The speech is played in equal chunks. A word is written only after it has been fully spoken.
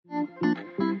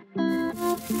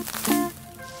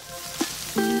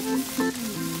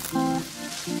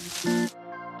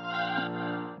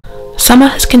Summer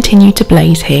has continued to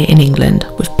blaze here in England,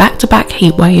 with back-to-back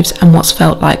heat waves and what's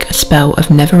felt like a spell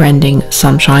of never-ending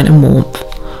sunshine and warmth.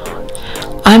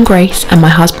 I'm Grace, and my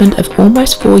husband of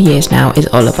almost 4 years now is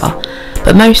Oliver,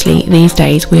 but mostly these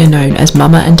days we are known as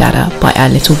Mama and Dada by our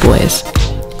little boys.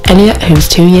 Elliot, who is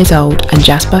 2 years old, and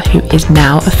Jasper, who is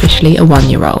now officially a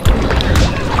 1-year-old.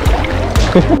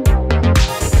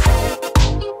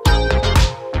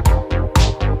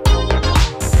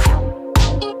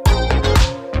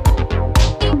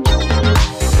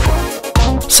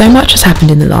 So much has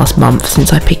happened in the last month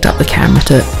since I picked up the camera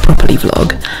to properly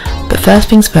vlog, but first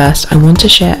things first, I want to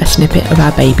share a snippet of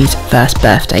our baby's first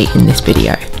birthday in this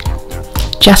video.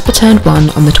 Jasper turned 1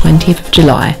 on the 20th of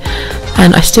July,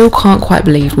 and I still can't quite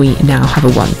believe we now have a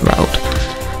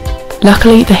 1-year-old.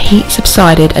 Luckily the heat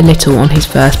subsided a little on his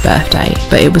first birthday,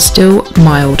 but it was still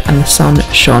mild and the sun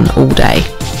shone all day.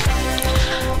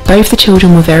 Both the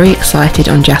children were very excited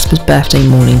on Jasper's birthday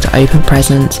morning to open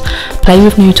presents, play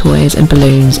with new toys and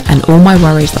balloons, and all my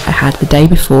worries that I had the day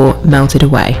before melted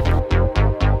away.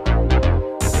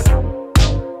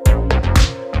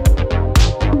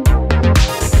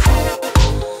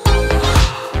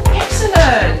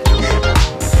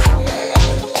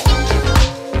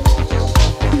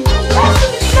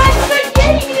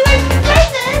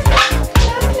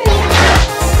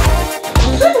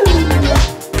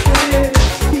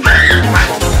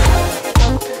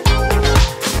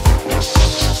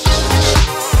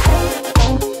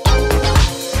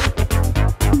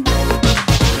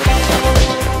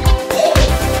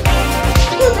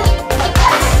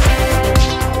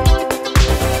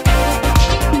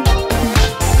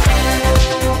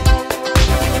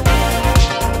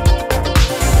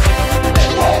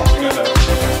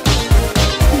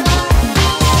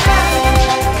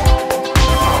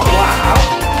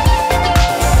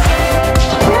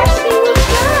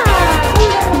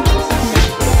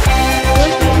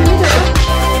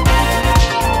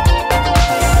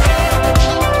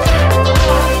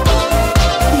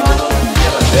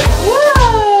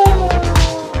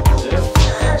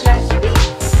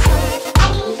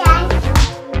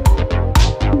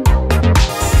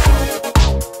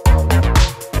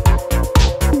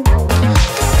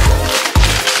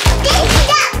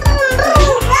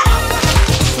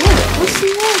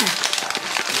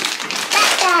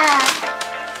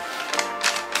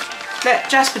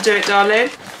 Let Jasper do it, darling.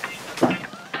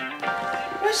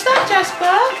 What's that,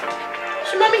 Jasper?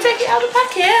 Should Mummy take it out of the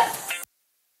packet?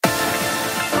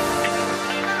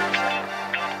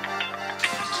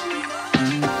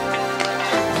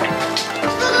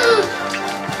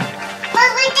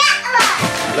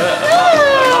 Look,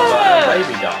 another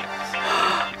baby duck.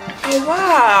 Oh,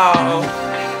 wow.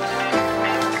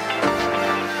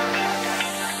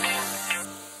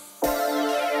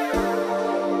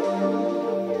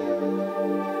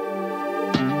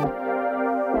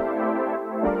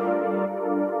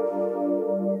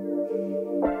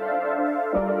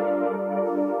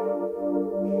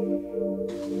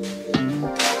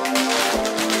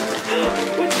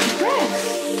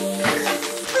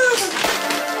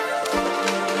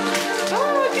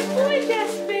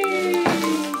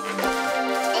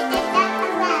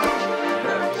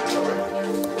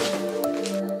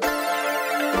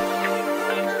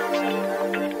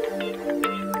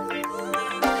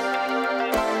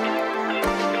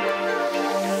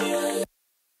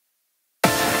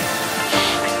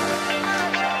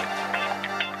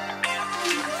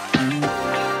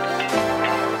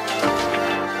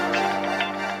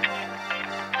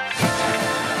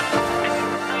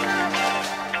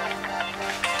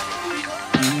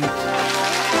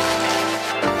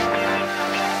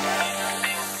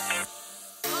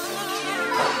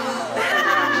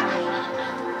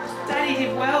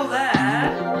 Well there.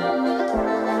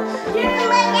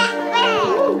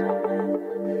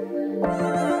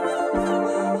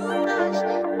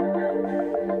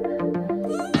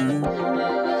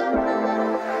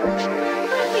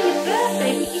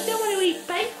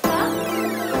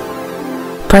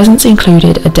 Presents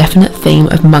included a definite theme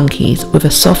of monkeys, with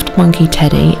a soft monkey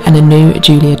Teddy and a new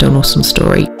Julia Donaldson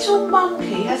story. Little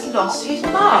monkey has lost his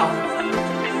mum.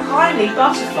 Kindly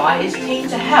Butterfly is keen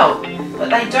to help, but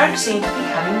they don't seem to be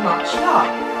having much luck.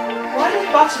 Why does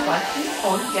Butterfly keep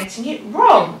on getting it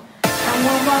wrong? And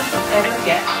will Mum ever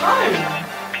get home?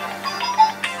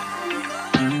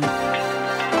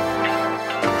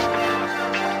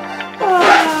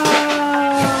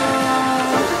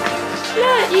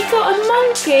 Look, you got a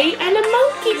monkey and a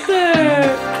monkey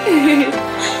book.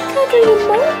 Cuddly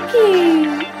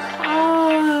monkey. Oh.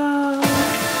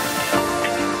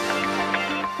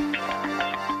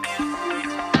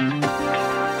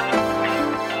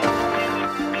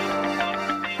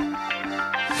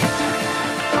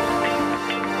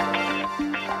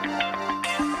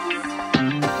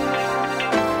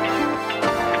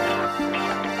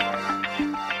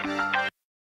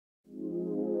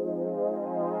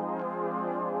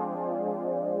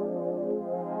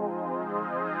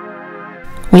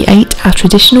 We ate our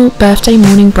traditional birthday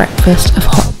morning breakfast of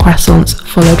hot croissants,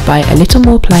 followed by a little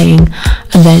more playing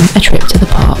and then a trip to the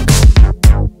park.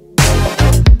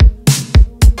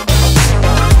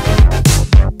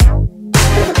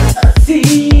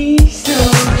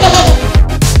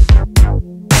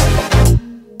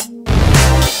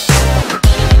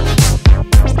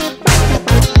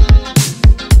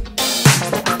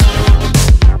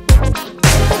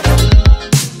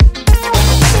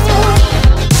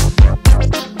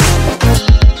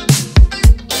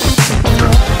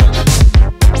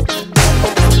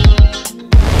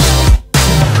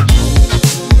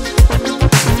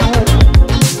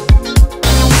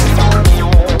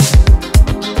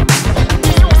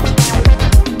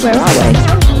 Where are we?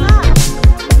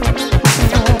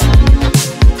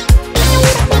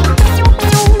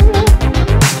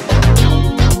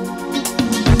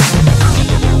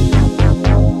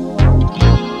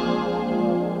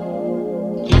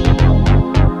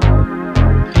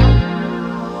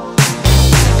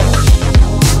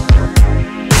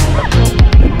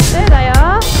 There they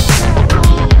are.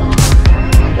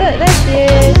 Look, there she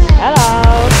is. Hello.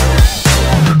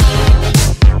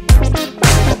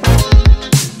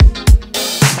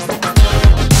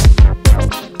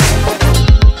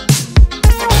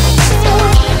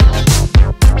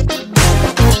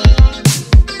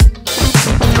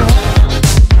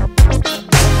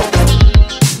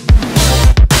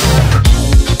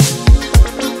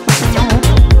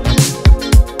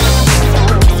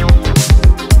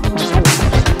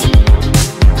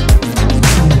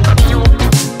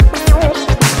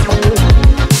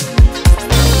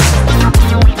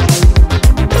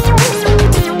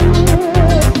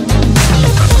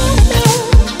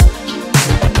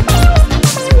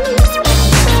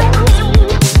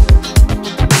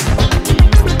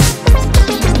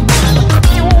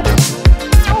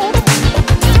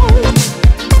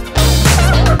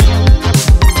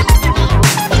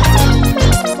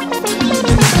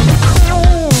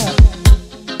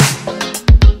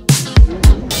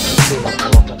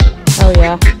 Oh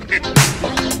yeah.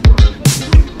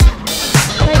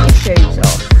 Take your shoes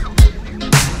off.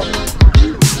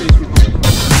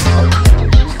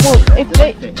 Well, if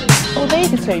they, well,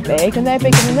 these are too big and they're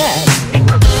bigger than them.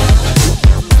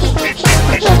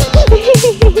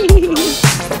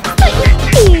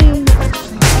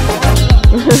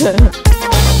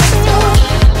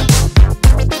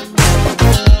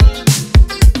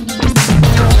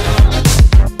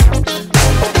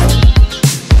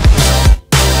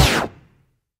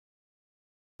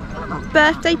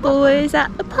 Birthday boys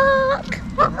at the park,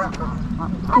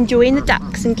 enjoying the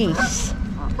ducks and geese,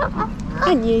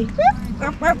 aren't you?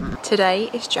 Today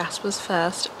is Jasper's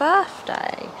first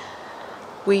birthday.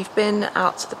 We've been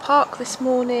out to the park this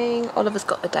morning. Oliver's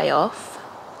got the day off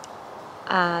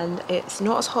and it's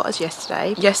not as hot as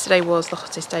yesterday. Yesterday was the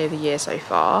hottest day of the year so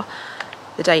far.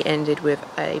 The day ended with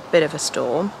a bit of a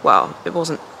storm. Well, it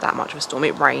wasn't that much of a storm,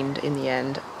 it rained in the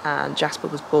end, and Jasper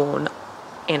was born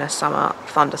in a summer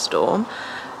thunderstorm,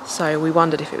 so we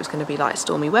wondered if it was going to be like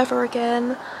stormy weather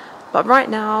again, but right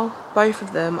now both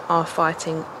of them are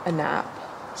fighting a nap,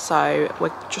 so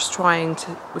we're trying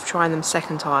them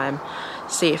second time,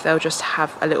 see if they'll just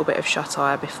have a little bit of shut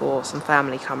eye before some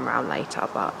family come around later,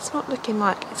 but it's not looking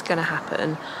like it's going to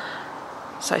happen,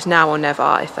 so it's now or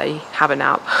never if they have a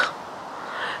nap.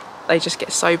 They just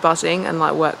get so buzzing and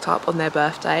like worked up on their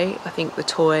birthday. I think the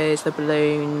toys, the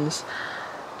balloons,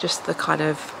 just the kind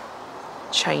of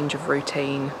change of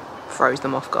routine throws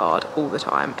them off guard all the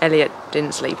time. Elliot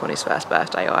didn't sleep on his first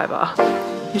birthday either.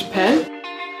 His pen?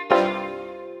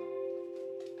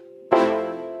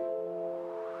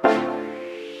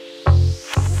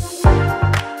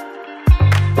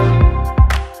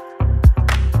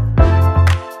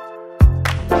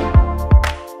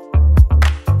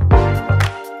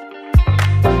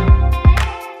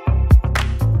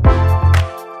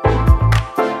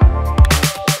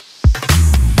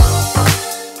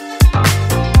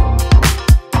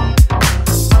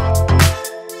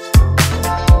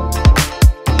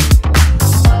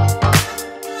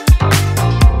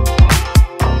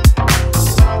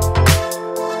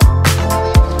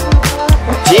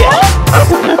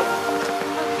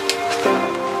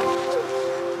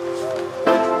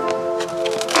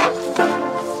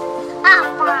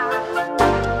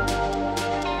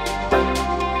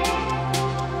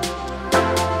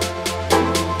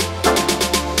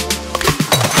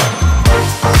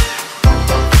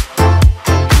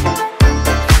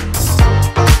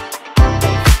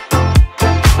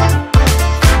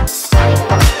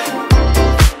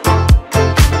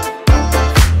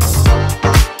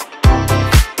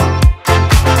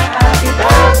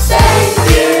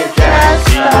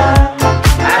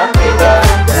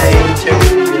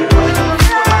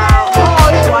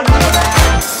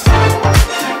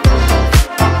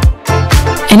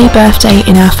 Any birthday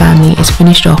in our family is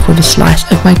finished off with a slice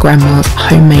of my grandma's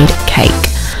homemade cake.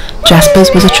 Jasper's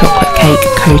was a chocolate cake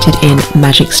coated in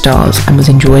magic stars and was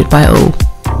enjoyed by all.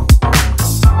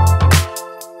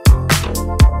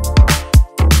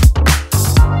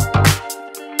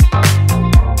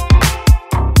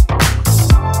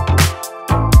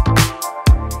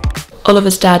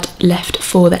 Oliver's dad left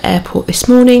for the airport this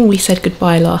morning. We said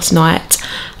goodbye last night,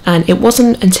 and it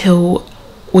wasn't until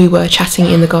we were chatting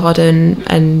in the garden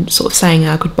and sort of saying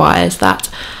our goodbyes that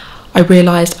I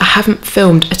realised I haven't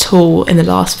filmed at all in the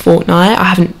last fortnight. I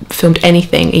haven't filmed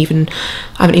anything, I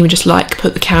haven't even just like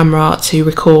put the camera to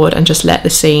record and just let the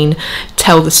scene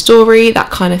tell the story,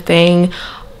 that kind of thing.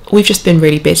 We've just been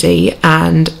really busy,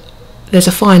 and there's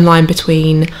a fine line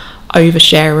between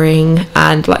oversharing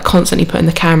and like constantly putting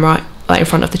the camera like in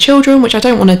front of the children, which I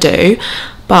don't want to do,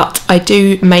 but I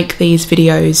do make these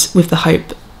videos with the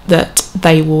hope that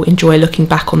they will enjoy looking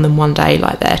back on them one day,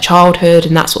 like their childhood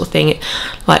and that sort of thing.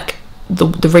 Like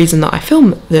the reason that I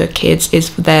film the kids is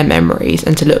for their memories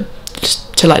and to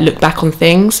look back on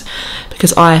things,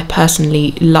 because I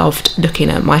personally loved looking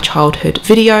at my childhood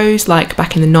videos like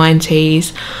back in the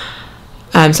 90s.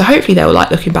 So hopefully they will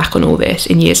like looking back on all this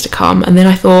in years to come. And then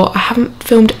I thought, I haven't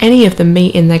filmed any of them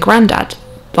meeting their granddad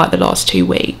like the last 2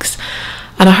 weeks,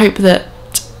 and I hope that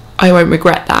I won't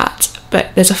regret that.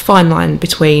 But there's a fine line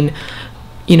between,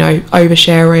 you know,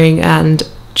 oversharing and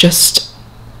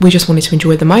we just wanted to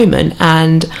enjoy the moment,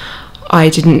 and I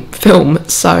didn't film.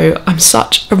 So I'm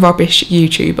such a rubbish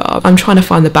YouTuber. I'm trying to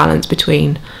find the balance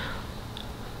between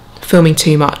filming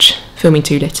too much, filming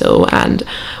too little, and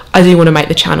I do want to make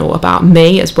the channel about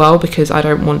me as well, because I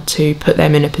don't want to put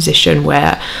them in a position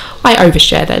where I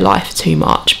overshare their life too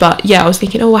much. But yeah, I was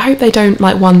thinking, oh, I hope they don't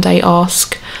like one day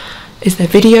ask, is there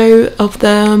video of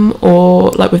them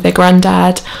or like with their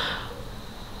granddad?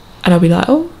 And I'll be like,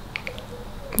 oh,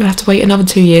 we'll have to wait another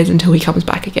 2 years until he comes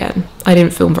back again. I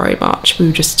didn't film very much, we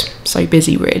were just so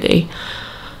busy really.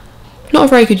 Not a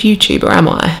very good YouTuber, am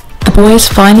I? The boys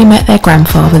finally met their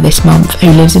grandfather this month, who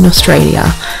lives in Australia,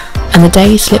 and the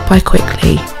days slipped by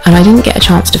quickly, and I didn't get a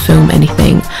chance to film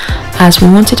anything as we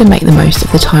wanted to make the most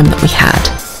of the time that we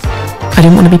had. I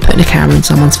didn't want to be putting a camera in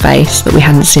someone's face that we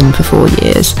hadn't seen for 4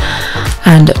 years,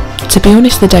 and to be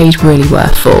honest, the days really were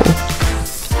full.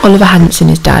 Oliver hadn't seen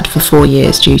his dad for 4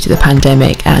 years due to the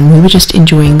pandemic, and we were just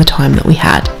enjoying the time that we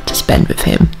had to spend with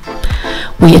him.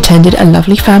 We attended a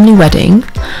lovely family wedding,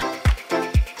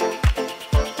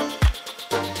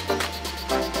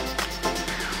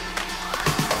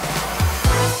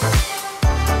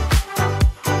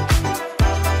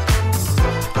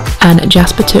 and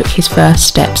Jasper took his first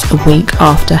steps a week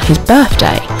after his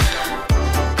birthday.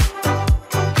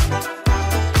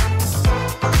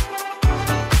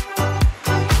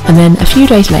 And then a few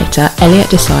days later, Elliot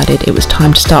decided it was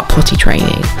time to start potty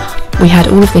training. We had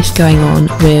all of this going on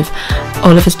with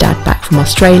Oliver's dad back from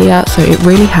Australia, so it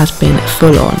really has been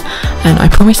full on, and I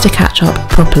promised to catch up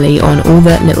properly on all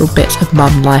the little bits of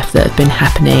mum life that have been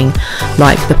happening,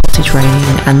 like the potty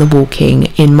training and the walking,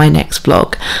 in my next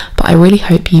vlog. But I really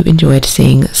hope you enjoyed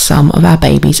seeing some of our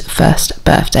baby's first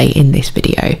birthday in this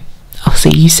video. I'll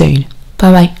see you soon.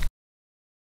 Bye bye.